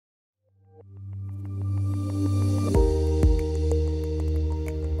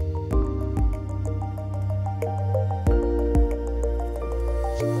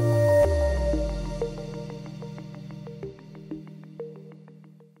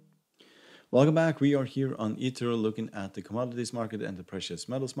Welcome back. We are here on Ether looking at the commodities market and the precious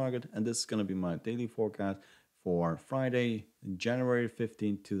metals market. And this is going to be my daily forecast for Friday, January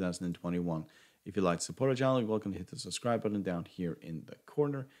 15th, 2021. If you'd like to support our channel, you're welcome to hit the subscribe button down here in the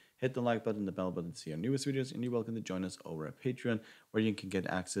corner. Hit the like button, the bell button to see our newest videos. And you're welcome to join us over at Patreon, where you can get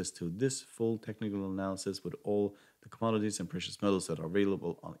access to this full technical analysis with all the commodities and precious metals that are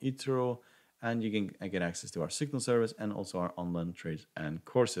available on eToro. And you can get access to our Signal service and also our online trades and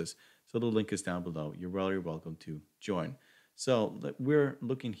courses. So the link is down below. You're very welcome to join. So we're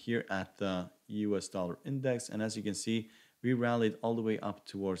looking here at the US dollar index. And as you can see, we rallied all the way up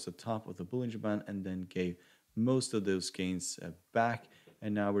towards the top of the Bollinger Band and then gave most of those gains back.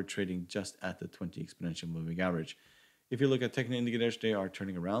 And now we're trading just at the 20 exponential moving average. If you look at technical indicators, they are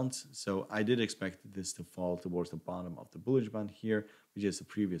turning around. So I did expect this to fall towards the bottom of the Bollinger Band here, which is the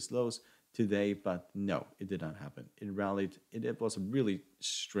previous lows today, but no, it did not happen. It rallied. It was a really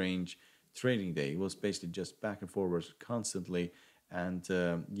strange trading day. It was basically just back and forwards constantly. And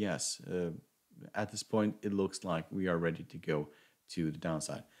at this point, it looks like we are ready to go to the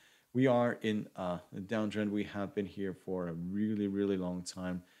downside. We are in a downtrend. We have been here for a really, really long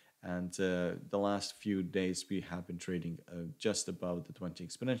time. And the last few days, we have been trading just above the 20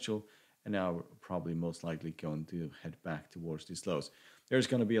 exponential. And now we're probably most likely going to head back towards these lows. There's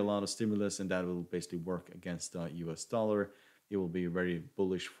going to be a lot of stimulus, and that will basically work against the US dollar. It will be very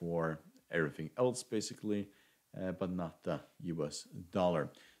bullish for everything else, basically, but not the US dollar.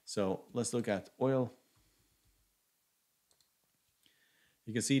 So let's look at oil.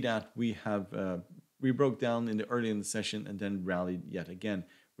 You can see that we have we broke down early in the session and then rallied yet again.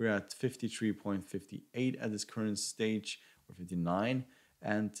 We're at 53.58 at this current stage, or 59.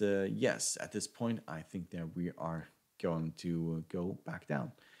 And yes, at this point, I think that we are going to go back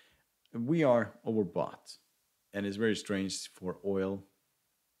down. We are overbought, and it's very strange for oil,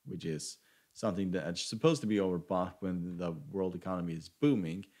 which is something that's supposed to be overbought when the world economy is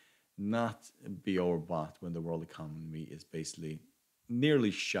booming, not be overbought when the world economy is basically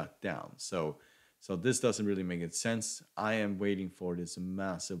nearly shut down. So this doesn't really make any sense. I am waiting for this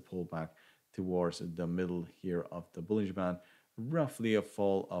massive pullback towards the middle here of the Bollinger Band, roughly a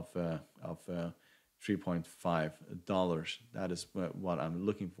fall of $3.5. That is what I'm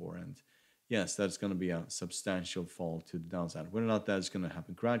looking for. And yes, that's going to be a substantial fall to the downside. Whether or not that's going to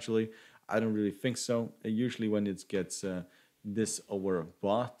happen gradually, I don't really think so. Usually when it gets this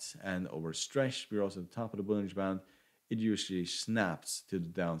overbought and overstretched, we're also at the top of the Bollinger Band, it usually snaps to the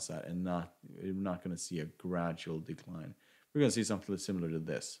downside and we're not going to see a gradual decline. We're going to see something similar to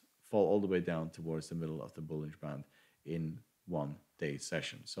this, fall all the way down towards the middle of the Bollinger Band in 1 day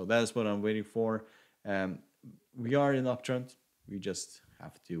session. So that's what I'm waiting for. We are in uptrend. We just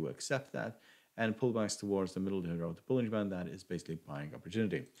have to accept that and pullbacks towards the middle here of the Bollinger Band. That is basically buying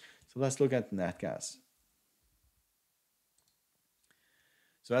opportunity. So let's look at nat gas.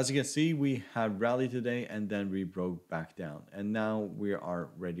 So as you can see, we have rallied today and then we broke back down. And now we are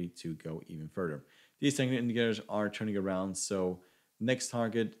ready to go even further. These technical indicators are turning around. So next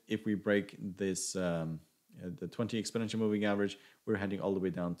target, if we break this the 20 exponential moving average, we're heading all the way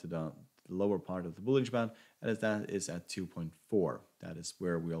down to the lower part of the Bollinger Band, and that is at 2.4. That is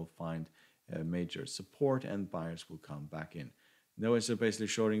where we'll find major support and buyers will come back in. No interest basically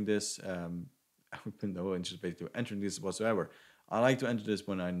shorting this, no interest basically entering this whatsoever. I like to enter this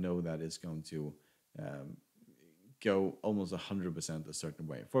when I know that it's going to go almost 100% a certain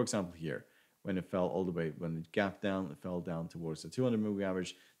way. For example, here, when it fell all the way, when it gapped down, it fell down towards the 200 moving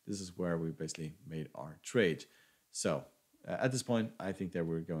average. This is where we basically made our trade. So at this point, I think that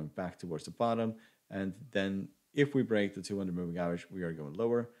we're going back towards the bottom. And then if we break the 200 moving average, we are going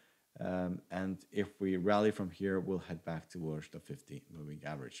lower. And if we rally from here, we'll head back towards the 50 moving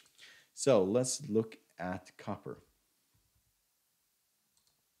average. So let's look at copper.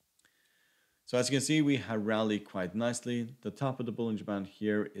 So as you can see, we have rallied quite nicely. The top of the Bollinger Band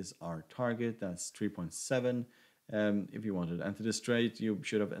here is our target. That's 3.7. If you wanted to enter this trade, you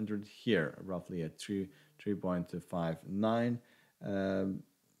should have entered here, roughly at 3.59.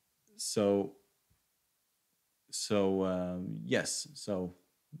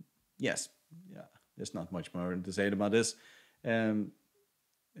 Yes, yeah, there's not much more to say about this.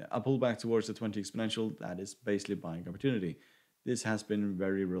 A pullback towards the 20 exponential, that is basically buying opportunity. This has been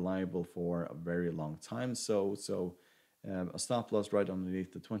very reliable for a very long time. So a stop loss right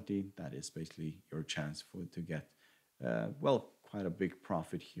underneath the 20, that is basically your chance to get, quite a big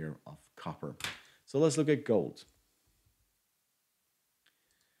profit here of copper. So let's look at gold.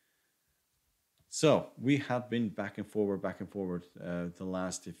 So we have been back and forward the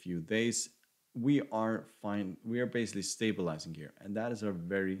last few days. We are fine. We are basically stabilizing here, and that is a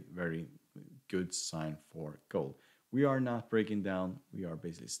very, very good sign for gold. We are not breaking down, we are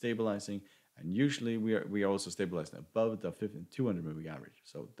basically stabilizing, and usually we are also stabilizing above the 200 moving average.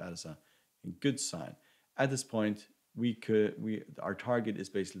 So that is a good sign. At this point, our target is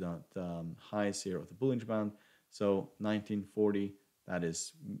basically the highs here of the Bollinger Band. So 1940, that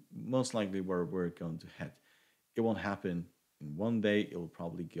is most likely where we're going to head. It won't happen in one day. It will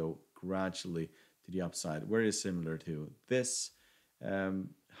probably go gradually to the upside, very similar to this.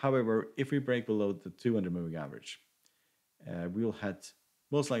 However, if we break below the 200 moving average, we'll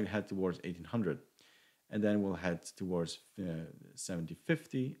most likely head towards 1800, and then we'll head towards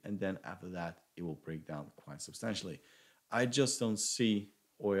 7050, and then after that it will break down quite substantially. I just don't see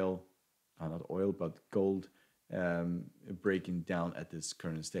not oil, but gold breaking down at this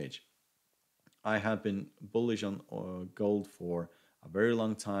current stage. I have been bullish on gold for a very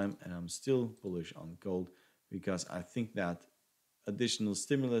long time, and I'm still bullish on gold because I think that additional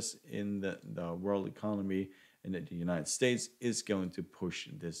stimulus in the world economy in the United States is going to push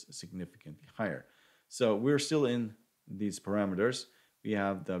this significantly higher. So we're still in these parameters. We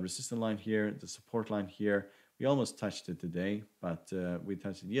have the resistance line here, the support line here. We almost touched it today, but we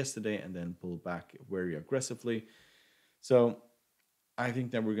touched it yesterday and then pulled back very aggressively. So I think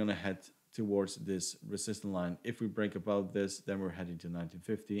that we're going to head towards this resistance line. If we break above this, then we're heading to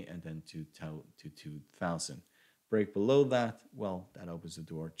 1950 and then to 2000. Break below that, well, that opens the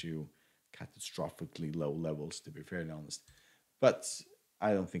door to catastrophically low levels, to be fairly honest. But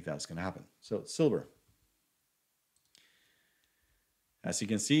I don't think that's going to happen. So silver. As you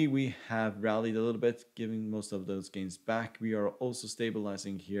can see, we have rallied a little bit, giving most of those gains back. We are also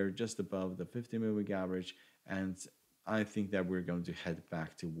stabilizing here just above the 50-moving average, and I think that we're going to head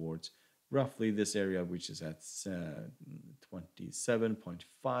back towards roughly this area, which is at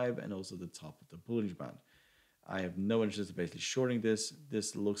 27.5, and also the top of the Bollinger Band. I have no interest in basically shorting this.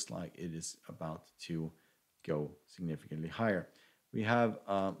 This looks like it is about to go significantly higher. We have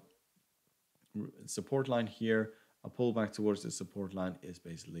a support line here. A pullback towards the support line is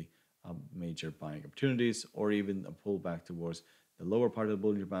basically major buying opportunities, or even a pullback towards the lower part of the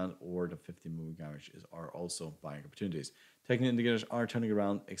Bollinger Band or the 50-moving average are also buying opportunities. Technical indicators are turning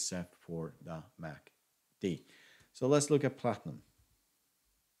around except for the MACD. So let's look at platinum.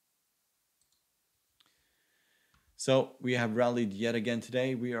 So we have rallied yet again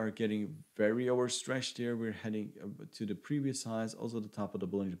today. We are getting very overstretched here. We're heading to the previous highs, also the top of the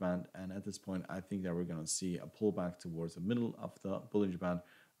Bollinger Band. And at this point, I think that we're going to see a pullback towards the middle of the Bollinger Band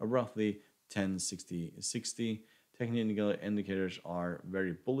of roughly 1060-60. Technical indicators are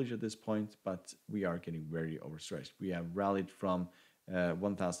very bullish at this point, but we are getting very overstretched. We have rallied from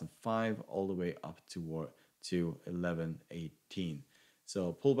 1005 all the way up to 1118.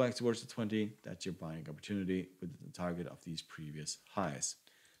 So pull back towards the 20, that's your buying opportunity with the target of these previous highs.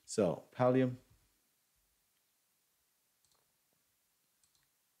 So palladium.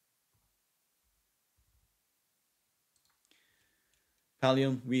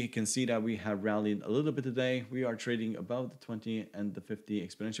 Palladium, we can see that we have rallied a little bit today. We are trading above the 20 and the 50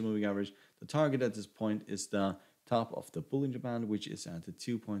 exponential moving average. The target at this point is the top of the Bollinger Band, which is at the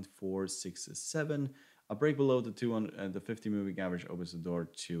 2.467. A break below the 50 moving average opens the door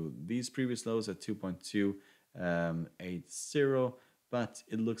to these previous lows at 2.280, but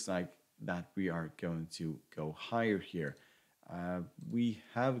it looks like that we are going to go higher here. We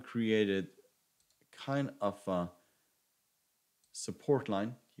have created kind of a support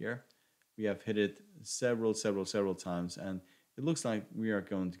line here. We have hit it several times, and it looks like we are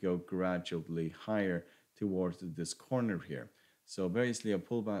going to go gradually higher towards this corner here. So basically a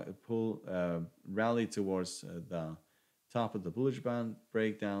rally towards the top of the Bollinger Band,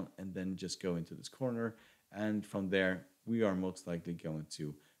 breakdown, and then just go into this corner. And from there, we are most likely going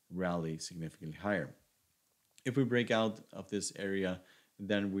to rally significantly higher. If we break out of this area,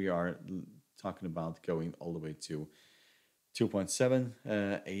 then we are talking about going all the way to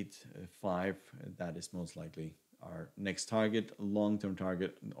 2.785. That is most likely our next target, long-term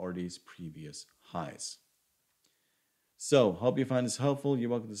target, or these previous highs. So, hope you find this helpful.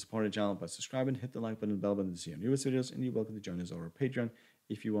 You're welcome to support the channel by subscribing, hit the like button and bell button to see our newest videos, and you're welcome to join us over Patreon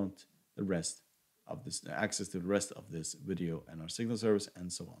if you want the rest of this, access to the rest of this video and our signal service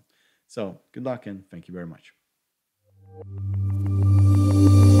and so on. So, good luck and thank you very much.